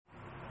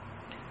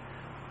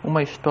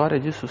uma história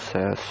de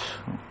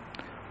sucesso.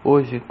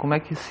 Hoje, como é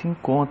que se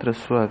encontra a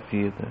sua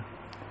vida?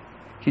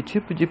 Que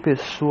tipo de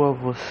pessoa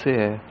você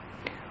é?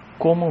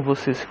 Como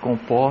você se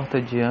comporta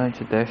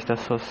diante desta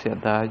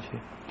sociedade?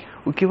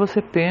 O que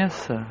você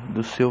pensa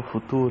do seu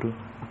futuro?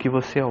 O que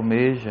você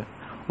almeja?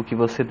 O que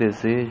você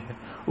deseja?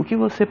 O que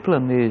você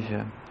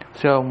planeja?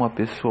 Você é uma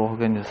pessoa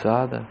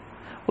organizada?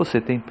 Você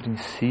tem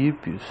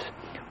princípios?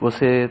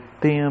 Você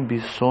tem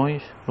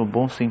ambições, no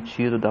bom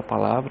sentido da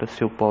palavra,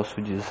 se eu posso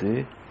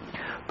dizer?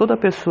 Toda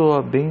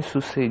pessoa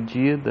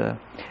bem-sucedida,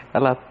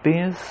 ela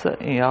pensa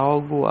em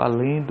algo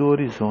além do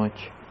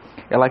horizonte.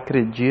 Ela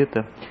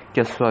acredita que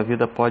a sua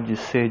vida pode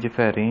ser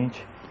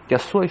diferente, que a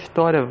sua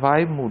história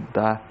vai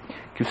mudar,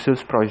 que os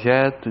seus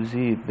projetos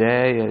e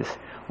ideias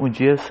um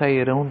dia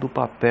sairão do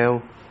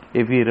papel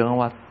e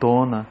virão à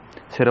tona,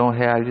 serão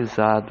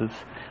realizados.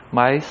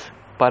 Mas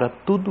para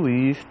tudo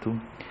isto,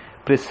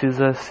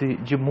 precisa-se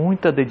de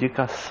muita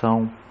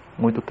dedicação,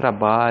 muito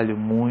trabalho,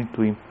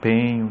 muito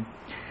empenho,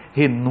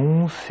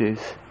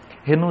 renúncias,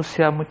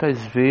 renunciar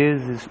muitas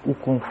vezes o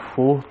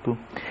conforto,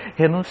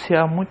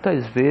 renunciar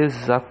muitas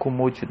vezes a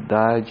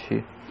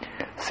comodidade,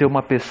 ser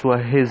uma pessoa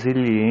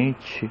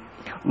resiliente,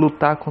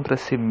 lutar contra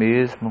si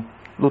mesmo,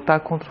 lutar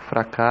contra o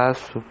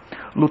fracasso,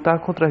 lutar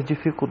contra as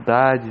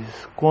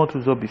dificuldades, contra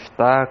os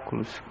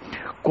obstáculos,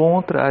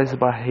 contra as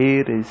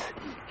barreiras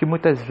que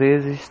muitas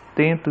vezes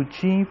tentam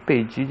te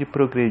impedir de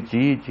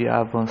progredir, de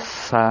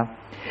avançar.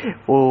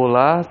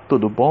 Olá,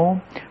 tudo bom?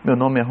 Meu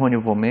nome é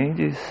Novo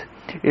Mendes.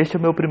 Este é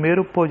o meu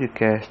primeiro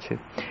podcast.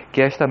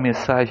 Que esta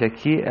mensagem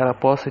aqui ela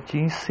possa te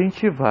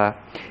incentivar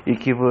e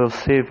que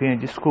você venha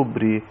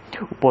descobrir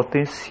o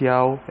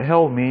potencial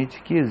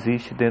realmente que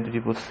existe dentro de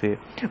você.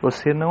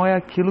 Você não é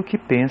aquilo que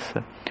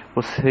pensa.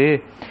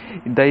 Você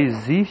ainda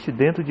existe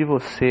dentro de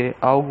você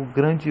algo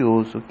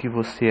grandioso que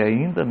você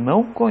ainda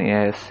não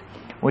conhece.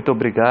 Muito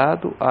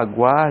obrigado,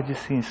 aguarde,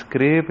 se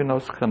inscreva em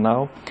nosso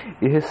canal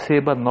e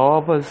receba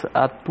novas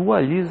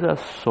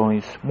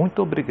atualizações.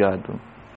 Muito obrigado.